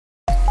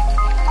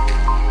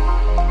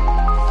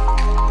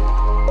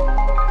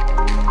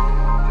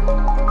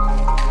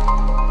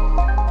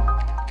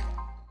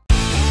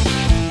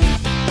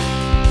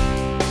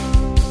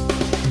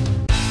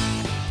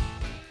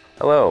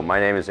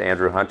name is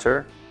Andrew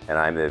Hunter, and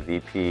I'm the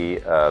VP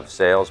of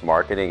Sales,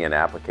 Marketing, and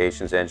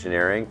Applications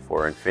Engineering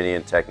for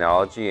Infineon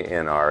Technology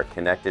in our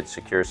Connected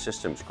Secure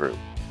Systems group.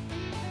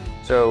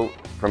 So,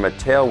 from a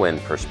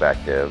tailwind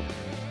perspective,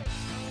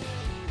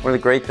 one of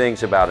the great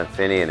things about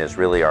Infineon is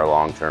really our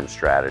long-term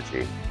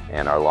strategy,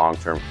 and our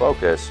long-term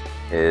focus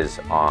is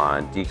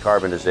on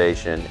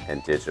decarbonization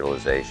and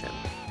digitalization.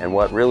 And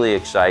what really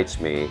excites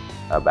me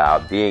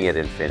about being at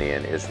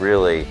Infineon is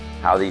really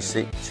how these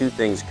two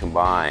things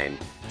combine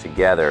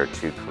together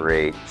to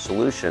create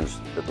solutions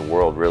that the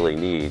world really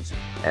needs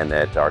and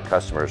that our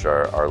customers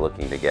are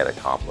looking to get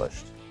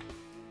accomplished.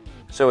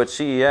 So at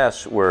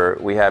CES,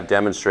 we have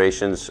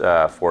demonstrations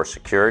for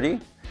security,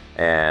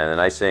 and the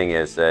nice thing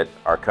is that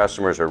our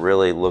customers are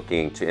really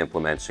looking to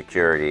implement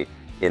security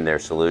in their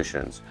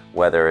solutions,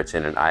 whether it's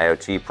in an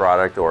IoT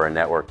product or a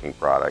networking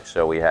product.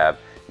 So we have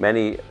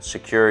many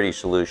security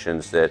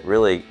solutions that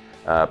really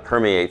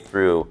permeate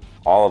through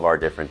all of our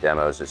different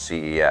demos at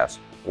CES.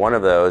 One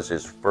of those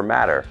is for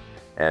Matter.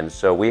 And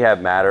so we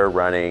have Matter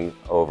running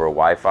over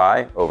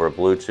Wi-Fi, over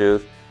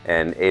Bluetooth,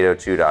 and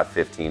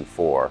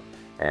 802.15.4.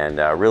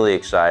 And really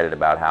excited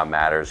about how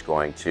Matter is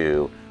going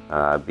to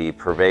be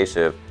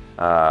pervasive,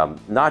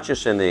 not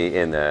just in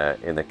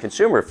the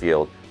consumer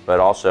field, but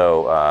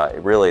also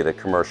really the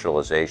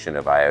commercialization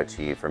of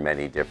IoT for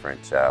many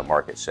different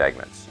market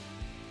segments.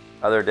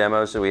 Other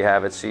demos that we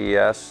have at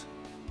CES,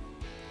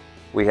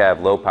 we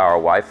have low-power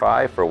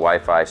Wi-Fi for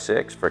Wi-Fi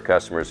 6 for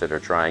customers that are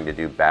trying to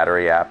do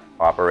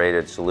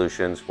battery-operated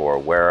solutions for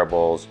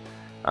wearables,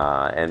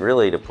 and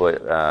really to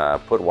put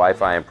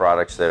Wi-Fi in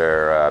products that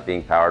are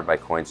being powered by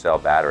coin cell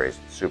batteries.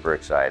 Super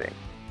exciting.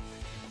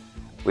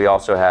 We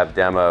also have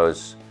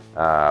demos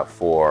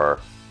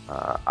for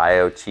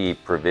IoT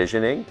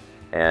provisioning,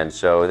 and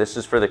so this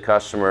is for the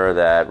customer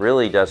that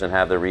really doesn't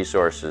have the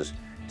resources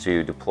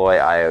to deploy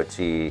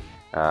IoT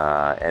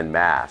en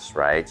masse,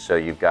 right? So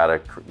you've got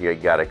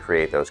to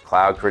create those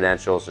cloud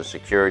credentials, the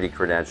security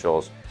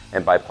credentials,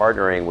 and by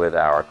partnering with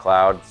our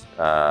cloud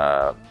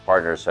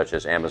partners such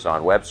as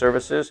Amazon Web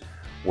Services,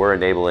 we're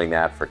enabling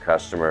that for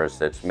customers.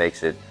 That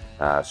makes it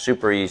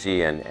super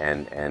easy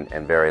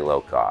and very low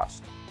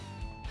cost.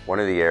 One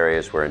of the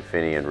areas where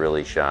Infineon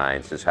really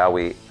shines is how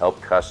we help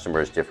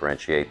customers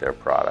differentiate their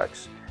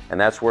products, and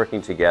that's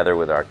working together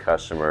with our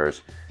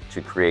customers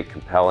to create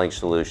compelling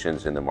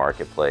solutions in the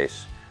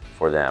marketplace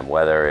for them,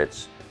 whether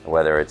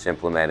it's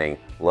implementing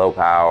low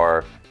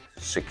power,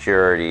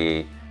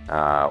 security,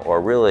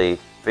 or really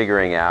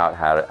figuring out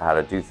how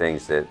to do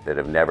things that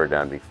have never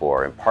done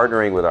before. And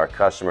partnering with our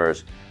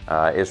customers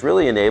is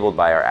really enabled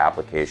by our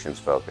applications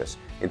focus.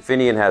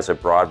 Infineon has a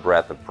broad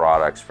breadth of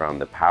products from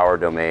the power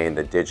domain,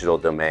 the digital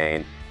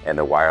domain, and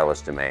the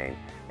wireless domain.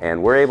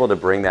 And we're able to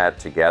bring that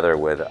together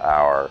with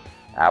our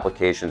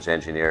applications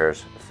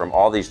engineers from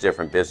all these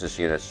different business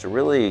units to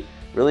really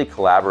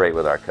collaborate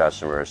with our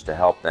customers to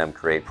help them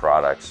create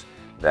products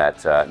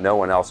that no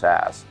one else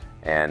has.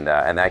 And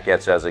that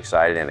gets us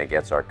excited, and it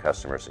gets our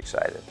customers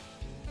excited.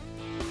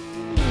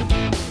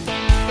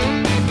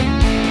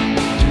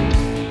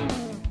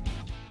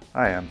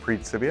 Hi, I'm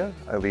Preet Sibia.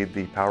 I lead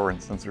the Power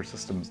and Sensor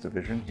Systems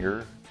division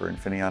here for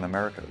Infineon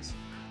Americas.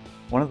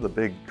 One of the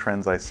big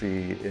trends I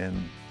see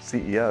in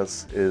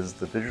CES is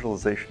the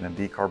digitalization and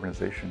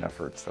decarbonization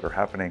efforts that are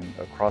happening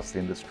across the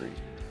industry.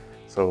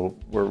 So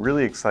we're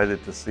really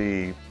excited to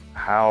see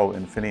how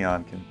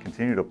Infineon can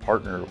continue to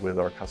partner with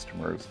our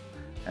customers,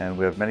 and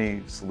we have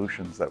many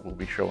solutions that we'll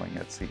be showing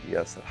at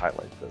CES that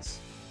highlight this.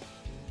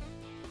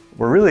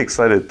 We're really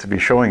excited to be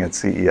showing at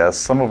CES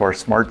some of our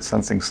smart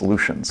sensing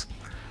solutions.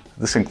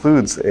 This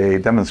includes a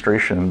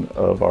demonstration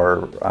of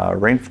our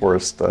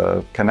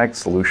Rainforest Connect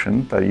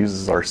solution that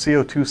uses our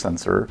CO2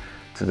 sensor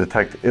to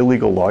detect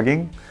illegal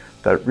logging.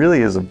 That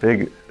really is a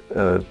big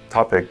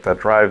topic that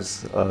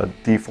drives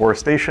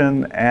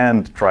deforestation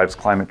and drives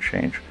climate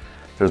change.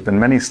 There's been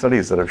many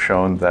studies that have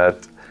shown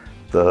that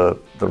the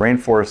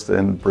rainforests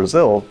in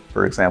Brazil,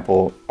 for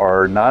example,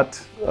 are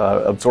not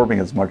absorbing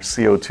as much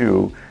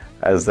CO2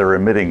 as they're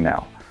emitting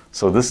now.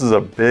 So this is a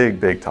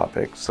big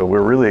topic. So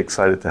we're really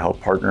excited to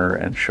help partner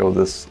and show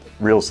this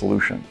real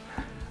solution.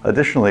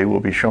 Additionally, we'll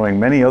be showing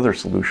many other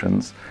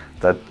solutions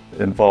that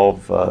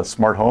involve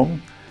smart home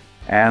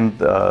and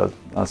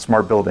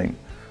smart building.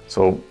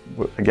 So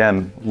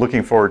again,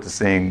 looking forward to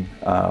seeing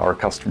our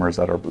customers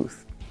at our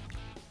booth.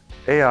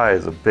 AI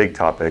is a big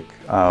topic.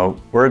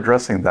 We're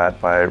addressing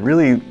that by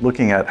really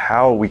looking at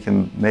how we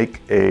can make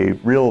a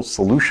real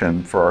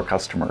solution for our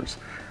customers.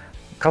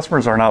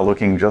 Customers are not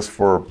looking just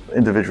for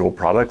individual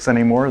products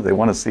anymore. They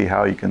want to see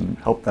how you can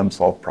help them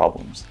solve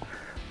problems.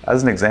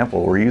 As an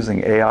example, we're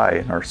using AI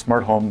in our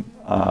smart home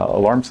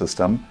alarm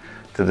system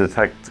to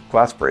detect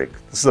glass break.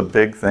 This is a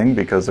big thing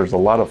because there's a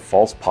lot of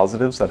false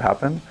positives that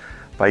happen.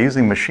 By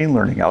using machine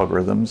learning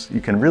algorithms, you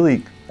can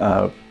really,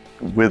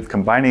 with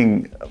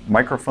combining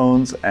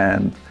microphones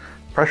and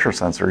pressure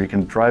sensor, you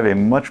can drive a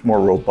much more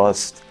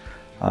robust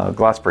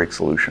glass break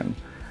solution.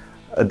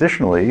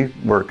 Additionally,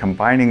 we're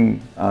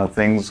combining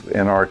things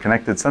in our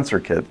connected sensor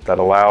kit that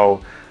allow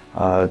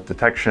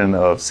detection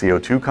of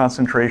CO2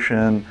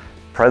 concentration,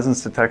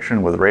 presence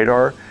detection with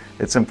radar,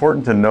 it's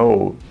important to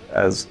know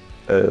as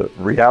a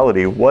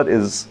reality what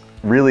is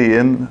really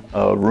in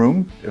a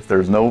room. If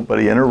there's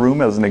nobody in a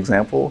room, as an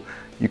example,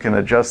 you can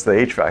adjust the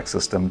HVAC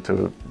system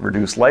to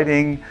reduce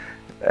lighting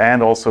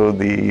and also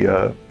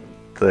the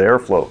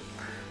airflow.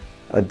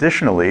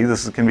 Additionally,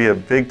 this can be a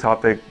big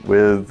topic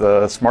with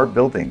smart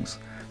buildings.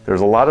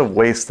 There's a lot of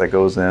waste that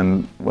goes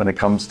in when it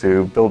comes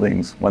to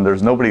buildings. When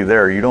there's nobody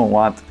there, you don't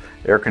want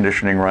air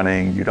conditioning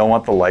running, you don't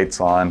want the lights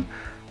on.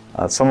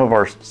 Some of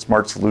our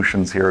smart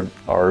solutions here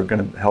are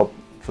going to help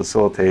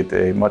facilitate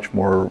a much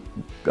more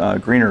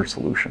greener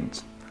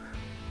solutions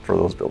for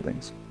those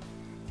buildings.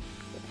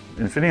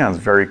 Infineon is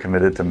very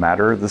committed to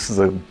Matter. This is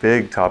a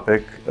big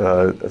topic,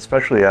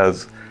 especially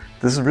as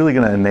this is really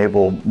going to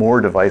enable more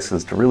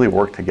devices to really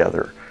work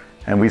together.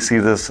 And we see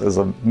this as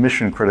a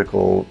mission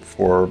critical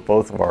for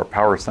both of our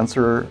power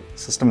sensor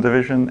system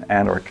division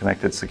and our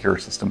connected secure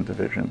system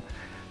division.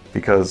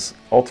 Because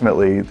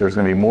ultimately there's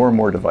going to be more and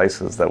more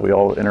devices that we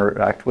all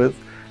interact with,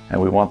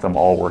 and we want them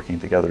all working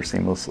together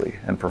seamlessly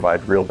and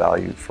provide real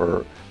value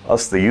for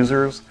us, the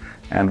users,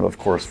 and of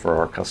course for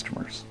our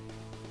customers.